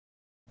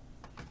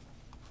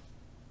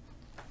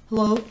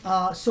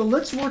Hello. So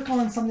let's work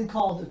on something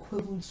called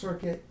equivalent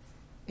circuit.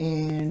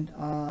 And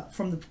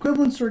from the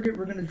equivalent circuit,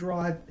 we're going to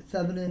derive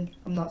Thevenin,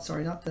 not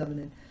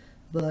Thevenin,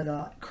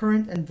 but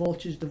current and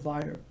voltage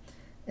divider.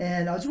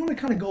 And I just want to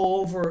kind of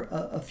go over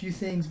a few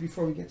things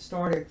before we get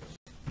started.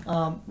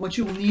 What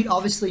you will need,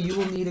 obviously, you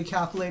will need a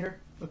calculator,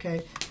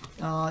 okay?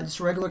 Just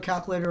a regular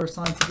calculator or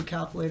scientific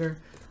calculator.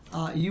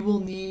 You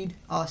will need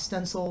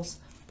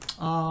stencils,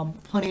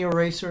 plenty of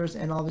erasers,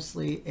 and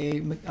obviously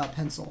a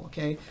pencil,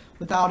 okay?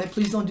 Without it,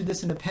 please don't do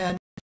this in a pen.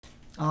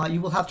 You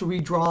will have to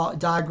redraw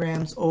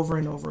diagrams over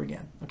and over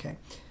again, okay?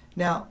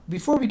 Now,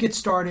 before we get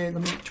started,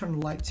 let me turn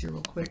the lights here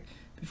real quick.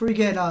 Before we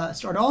get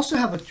started, I also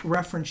have a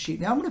reference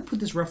sheet. Now, I'm going to put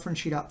this reference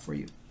sheet out for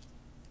you,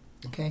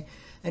 okay?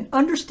 And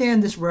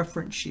understand this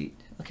reference sheet,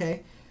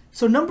 okay?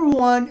 So number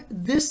one,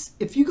 this,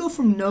 if you go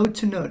from node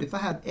to node, if I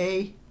have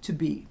A to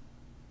B,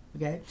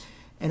 okay,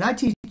 and I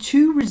teach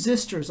two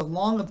resistors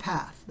along a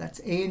path, that's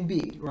A and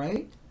B,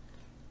 right?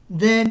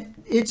 Then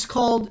it's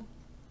called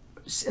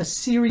a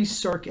series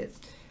circuit.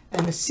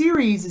 And the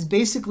series is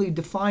basically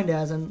defined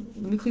as, and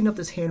let me clean up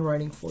this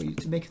handwriting for you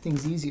to make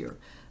things easier.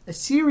 A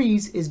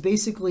series is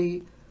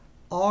basically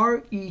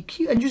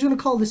REQ, and you're just going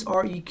to call this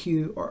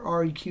REQ or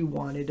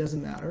REQ1, it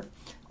doesn't matter,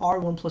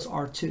 R1 plus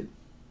R2,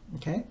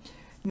 okay?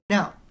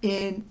 Now,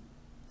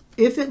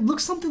 if it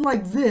looks something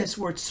like this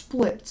where it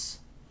splits,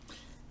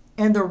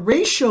 and the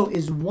ratio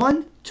is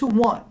 1 to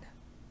 1,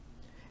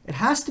 it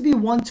has to be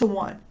 1 to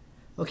 1,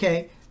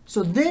 okay?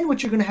 So then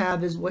what you're going to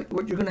have is what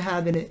you're going to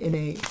have in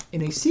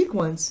a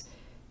sequence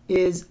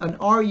is an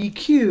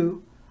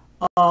REQ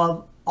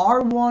of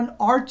R1,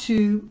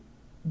 R2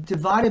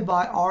 divided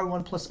by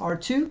R1 plus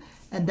R2,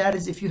 and that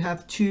is if you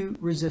have two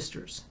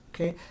resistors,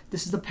 okay?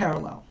 This is the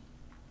parallel.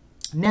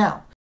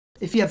 Now,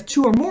 if you have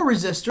two or more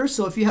resistors,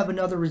 so if you have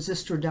another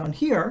resistor down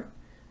here,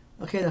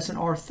 okay, that's an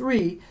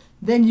R3,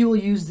 then you will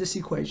use this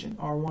equation,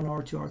 R1,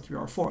 R2, R3,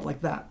 R4,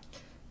 like that.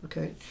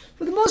 Okay,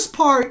 for the most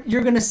part,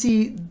 you're going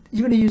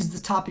to use the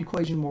top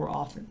equation more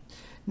often.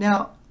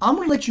 Now, I'm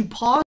going to let you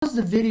pause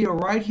the video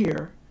right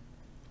here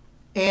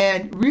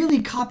and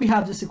really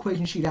have this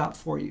equation sheet out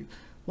for you.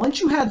 Once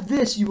you have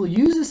this, you will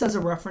use this as a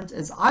reference,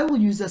 as I will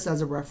use this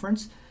as a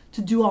reference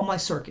to do all my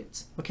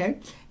circuits, okay?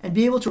 And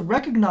be able to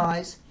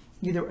recognize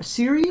either a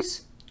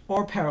series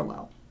or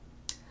parallel.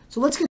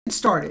 So let's get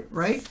started,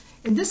 right?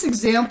 In this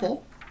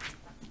example,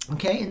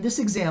 okay,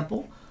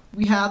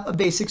 we have a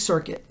basic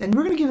circuit, and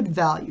we're going to give it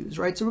values,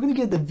 right? So we're going to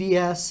give the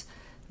VS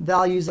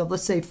values of,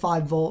 let's say,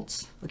 5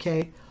 volts,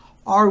 okay?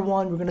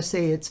 R1, we're going to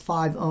say it's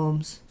 5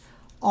 ohms.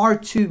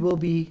 R2 will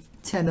be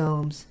 10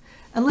 ohms.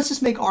 And let's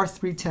just make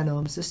R3 10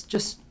 ohms,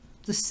 just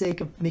the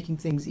sake of making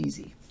things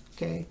easy,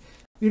 okay?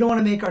 We don't want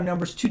to make our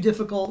numbers too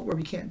difficult where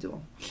we can't do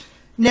them.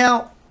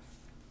 Now,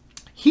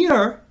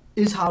 here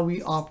is how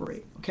we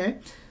operate, okay?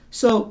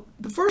 So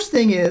the first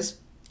thing is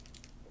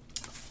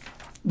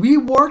we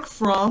work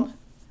from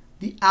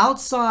the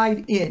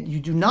outside in.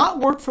 You do not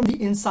work from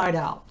the inside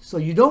out. So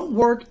you don't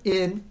work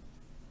in,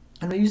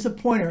 I'm going to use the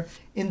pointer,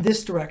 in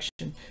this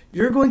direction.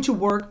 You're going to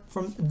work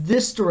from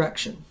this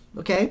direction,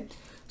 okay?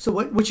 So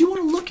what you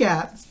want to look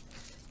at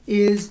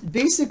is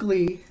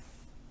basically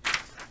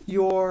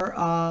your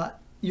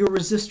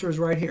resistors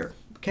right here,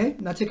 okay?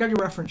 Now take out your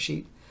reference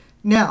sheet.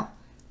 Now,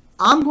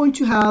 I'm going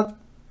to have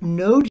a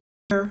node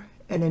here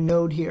and a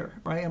node here,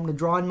 right? I'm going to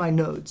draw in my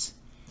nodes.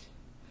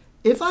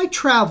 If I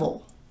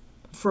travel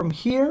from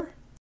here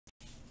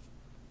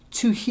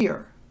to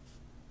here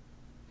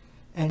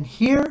and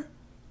here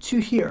to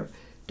here,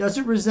 does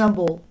it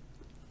resemble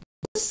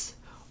this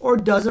or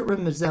does it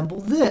resemble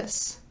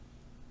this?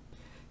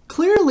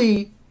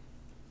 Clearly,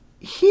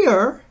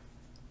 here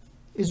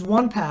is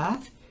one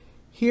path,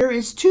 here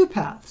is two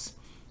paths.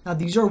 Now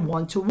these are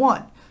 1 to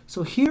 1.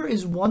 So here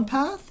is one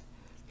path,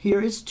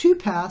 here is two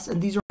paths, and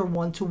these are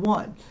 1 to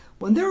 1.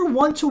 When they're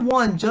 1 to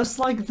 1, just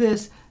like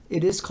this,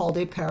 it is called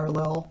a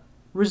parallel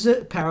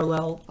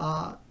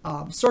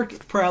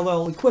circuit,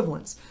 parallel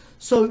equivalence.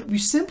 So we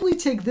simply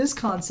take this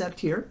concept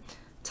here,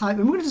 and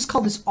we're going to just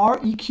call this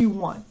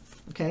REQ1,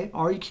 okay?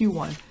 REQ1.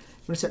 We're going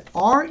to set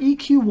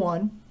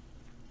REQ1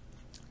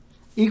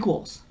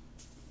 equals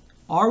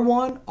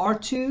R1,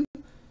 R2,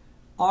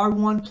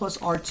 R1 plus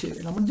R2.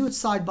 And I'm going to do it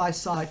side by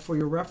side for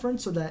your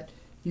reference so that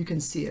you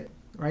can see it,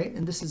 right?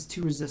 And this is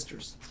two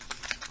resistors.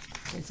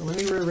 Okay, so let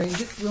me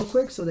rearrange it real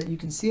quick so that you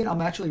can see it.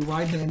 I'm actually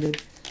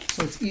right-handed,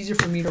 so it's easier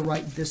for me to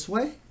write this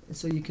way, and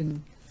so you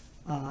can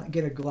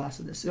get a glass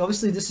of this. So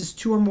obviously, this is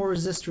two or more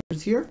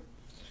resistors here,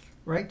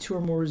 right? Two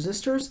or more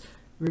resistors.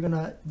 We're going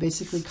to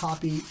basically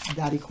copy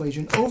that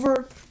equation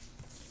over.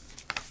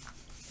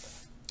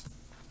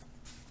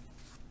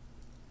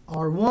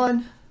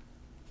 R1,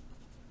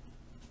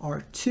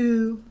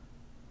 R2,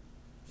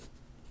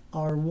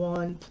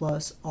 R1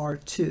 plus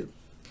R2.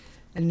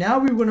 And now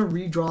we're going to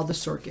redraw the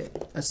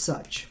circuit as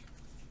such,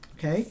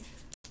 okay?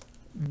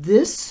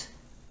 This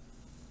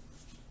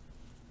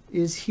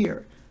is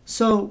here.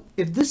 So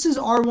if this is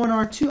R1,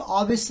 R2,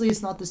 obviously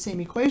it's not the same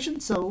equation.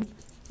 So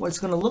what it's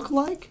going to look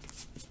like,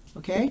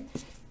 okay?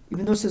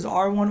 Even though it says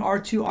R1,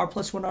 R2, R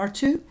plus 1,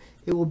 R2,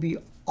 it will be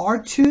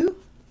R2,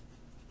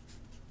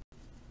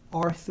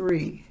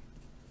 R3,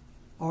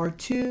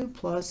 R2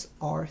 plus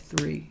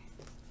R3,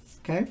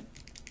 okay?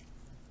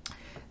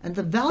 And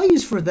the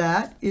values for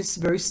that is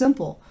very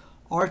simple.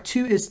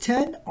 R2 is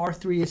 10,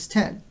 R3 is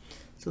 10.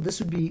 So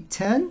this would be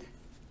 10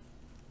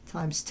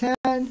 times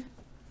 10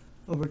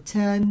 over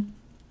 10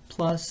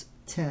 plus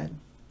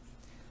 10.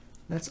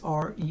 That's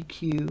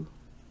REQ1.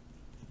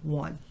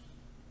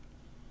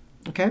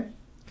 Okay?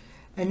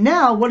 And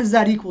now, what does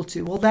that equal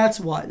to? Well, that's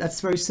what?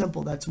 That's very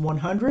simple. That's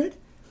 100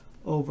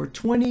 over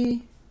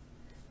 20,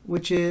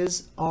 which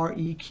is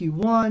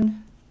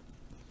REQ1,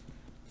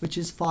 which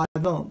is 5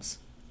 ohms.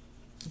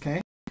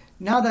 Okay?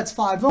 Now that's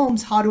 5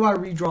 ohms. How do I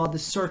redraw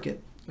this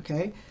circuit?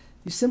 Okay?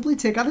 You simply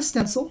take out a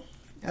stencil,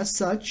 as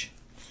such.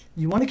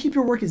 You want to keep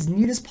your work as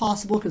neat as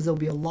possible because there'll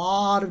be a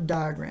lot of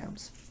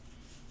diagrams.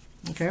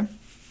 Okay?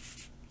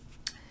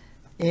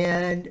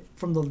 And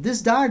from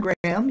this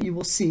diagram, you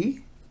will see,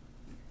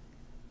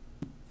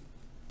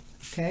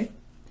 okay,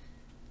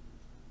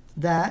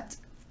 that,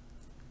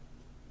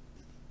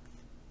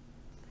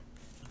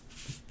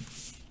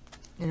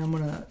 and I'm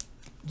going to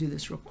do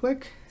this real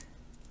quick.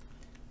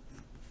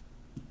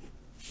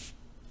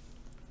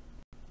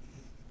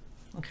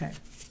 Okay,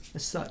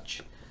 as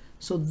such.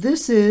 So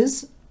this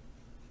is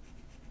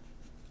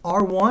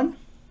R1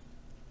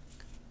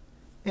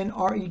 and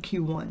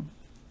REQ1.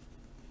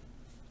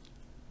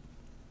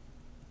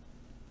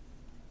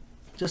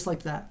 Just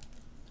like that.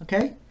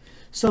 Okay?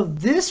 So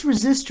this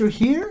resistor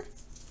here,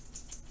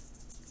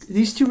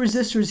 these two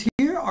resistors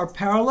here are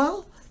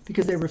parallel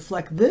because they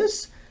reflect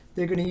this.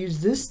 They're going to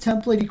use this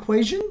template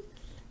equation.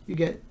 You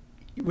get,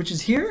 which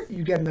is here,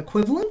 you get an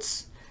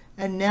equivalence.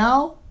 And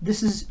now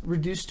this is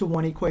reduced to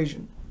one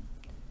equation.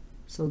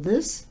 So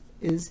this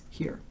is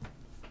here.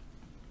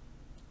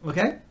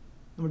 Okay?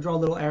 I'm going to draw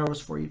little arrows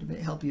for you to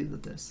help you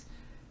with this.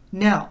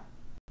 Now,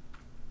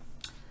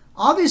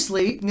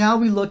 obviously, now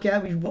we look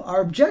at, our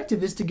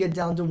objective is to get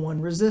down to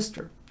one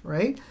resistor,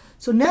 right?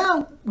 So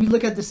now we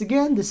look at this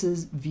again. This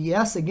is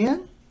VS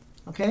again,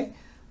 okay?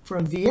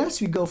 From VS,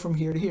 we go from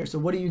here to here. So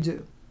what do you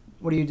do?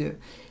 What do you do?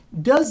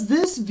 Does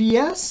this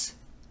VS,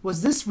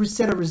 was this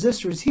set of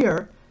resistors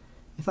here,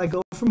 if I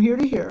go from here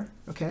to here,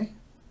 okay,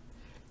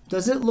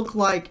 does it look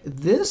like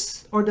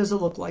this or does it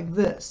look like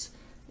this?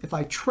 If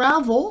I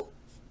travel,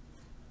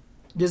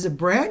 does it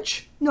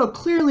branch? No,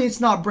 clearly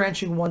it's not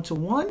branching one to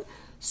one.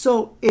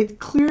 So it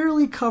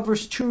clearly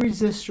covers two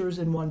resistors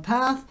in one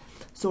path.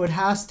 So it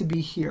has to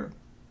be here.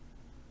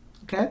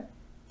 Okay?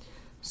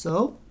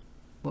 So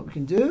what we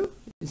can do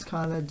is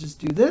kind of just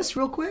do this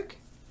real quick.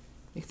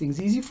 Make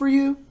things easy for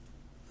you.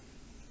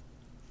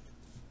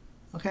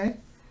 Okay?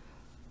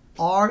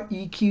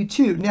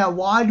 REQ2. Now,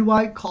 why do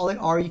I call it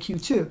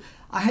REQ2?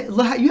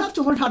 You have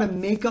to learn how to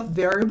make up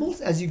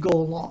variables as you go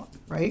along,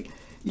 right?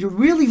 You're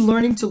really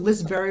learning to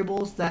list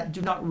variables that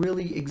do not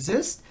really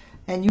exist,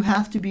 and you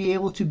have to be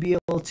able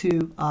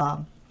to,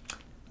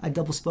 I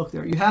double spoke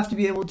there. You have to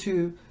be able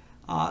to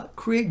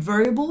create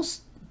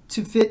variables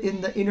to fit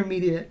in the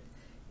intermediate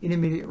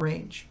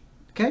range,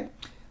 okay?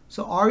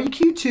 So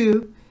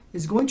REQ2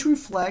 is going to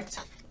reflect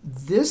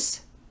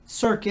this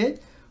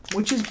circuit,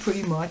 which is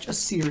pretty much a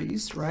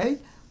series,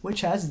 right? Which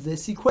has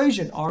this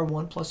equation,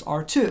 R1 plus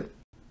R2.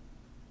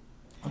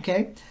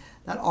 Okay,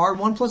 that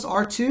R1 plus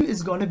R2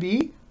 is going to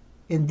be,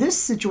 in this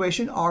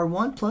situation,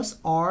 R1 plus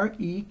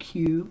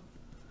REQ1,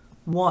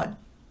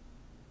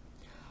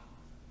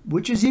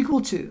 which is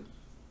equal to,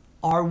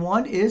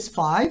 R1 is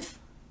 5,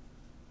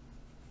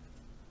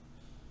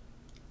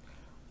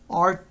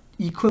 R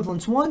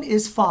equivalence 1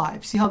 is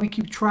 5. See how we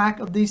keep track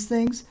of these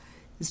things?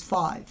 Is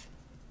 5,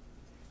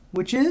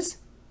 which is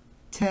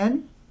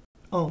 10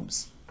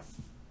 ohms.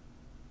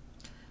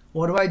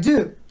 What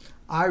do?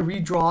 I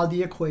redraw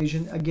the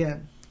equation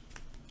again.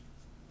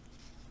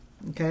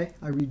 Okay,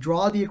 I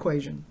redraw the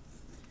equation.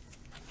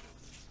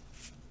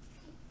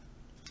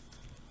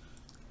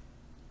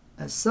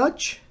 As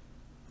such,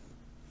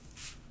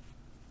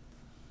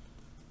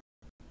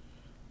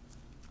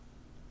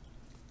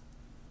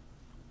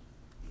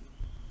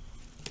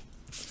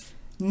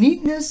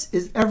 neatness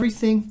is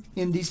everything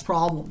in these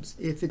problems.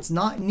 If it's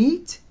not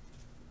neat,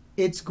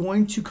 it's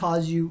going to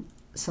cause you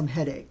some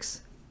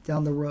headaches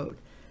down the road.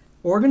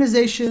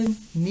 Organization,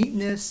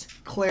 neatness,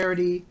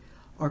 clarity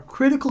are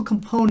critical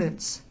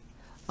components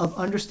of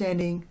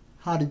understanding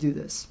how to do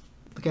this,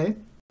 okay?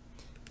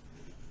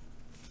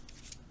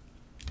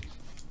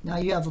 Now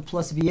you have a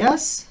plus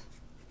VS.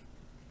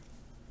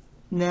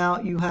 Now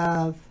you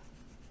have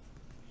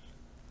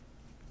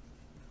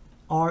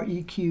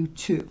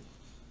REQ2,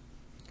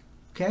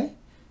 okay?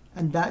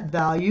 And that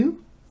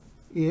value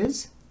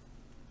is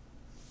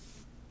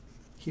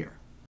here,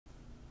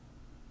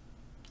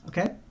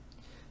 okay?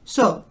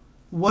 So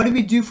what do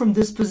we do from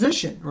this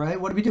position,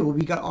 right? What do we do? Well,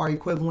 we got our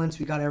equivalents,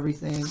 we got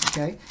everything,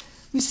 okay?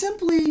 We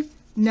simply,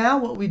 now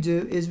what we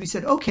do is we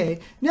said, okay,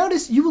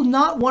 notice you will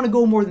not want to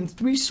go more than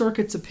 3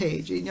 circuits a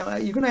page. You know,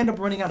 you're going to end up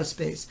running out of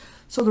space.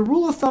 So the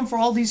rule of thumb for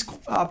all these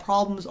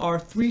problems are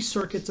 3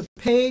 circuits a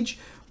page,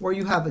 where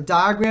you have a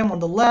diagram on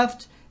the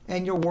left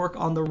and your work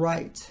on the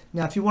right.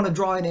 Now, if you want to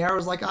draw in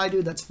arrows like I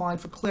do, that's fine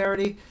for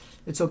clarity.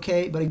 It's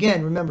okay. But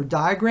again, remember,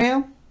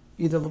 diagram,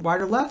 either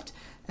right or left,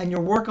 and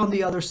your work on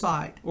the other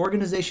side.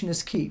 Organization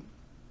is key.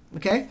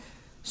 Okay?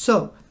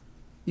 So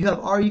you have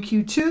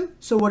REQ2.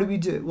 So what do we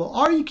do? Well,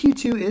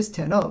 REQ2 is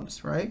 10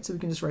 ohms, right? So we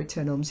can just write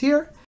 10 ohms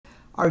here.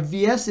 Our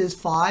VS is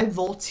 5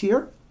 volts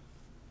here.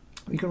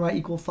 We can write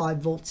equal 5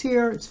 volts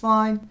here. It's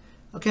fine.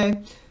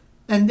 Okay?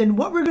 And then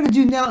what we're going to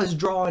do now is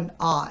draw an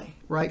I,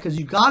 right? Because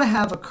you got to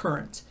have a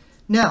current.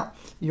 Now,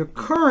 your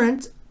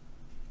current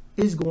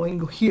is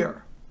going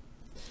here.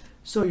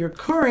 So your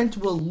current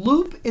will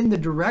loop in the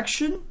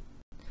direction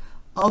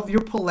of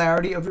your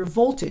polarity of your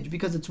voltage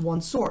because it's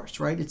one source,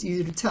 right? It's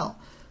easy to tell.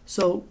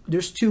 So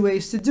there's two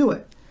ways to do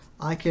it.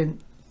 I can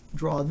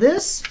draw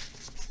this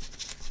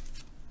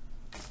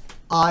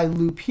I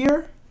loop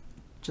here,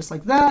 just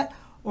like that,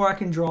 or I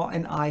can draw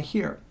an I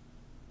here.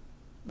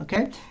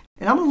 Okay?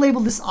 And I'm going to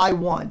label this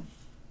I1.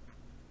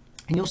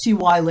 And you'll see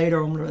why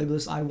later I'm going to label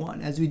this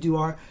I1 as we do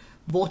our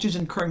voltage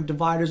and current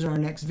dividers in our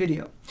next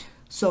video.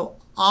 So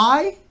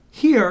I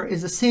here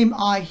is the same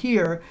I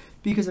here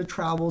because it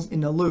travels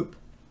in a loop.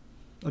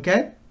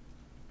 Okay?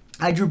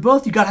 I drew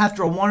both. You got to have to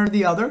draw one or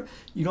the other.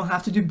 You don't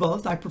have to do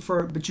both. I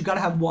prefer, but you got to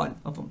have one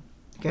of them.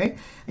 Okay?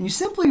 And you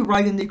simply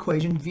write in the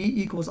equation V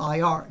equals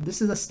IR.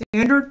 This is a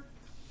standard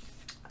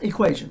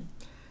equation.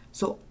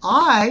 So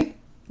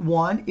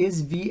I1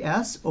 is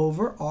VS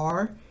over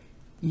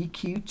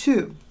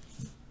REQ2.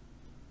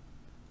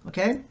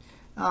 Okay?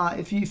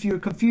 If you're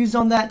confused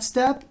on that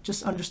step,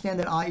 just understand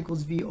that I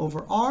equals V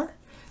over R.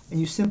 And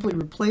you simply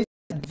replace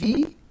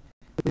V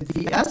with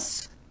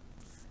VS,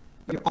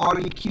 your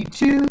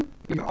REQ2,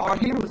 your R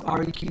here with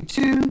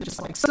REQ2,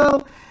 just like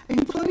so, and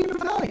you plug in your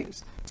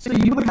values. So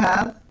you would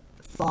have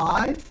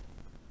 5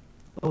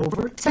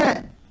 over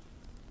 10,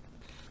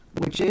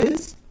 which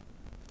is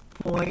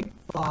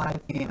 0.5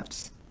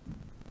 amps.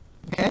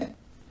 Okay?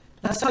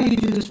 That's how you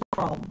do this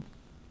problem.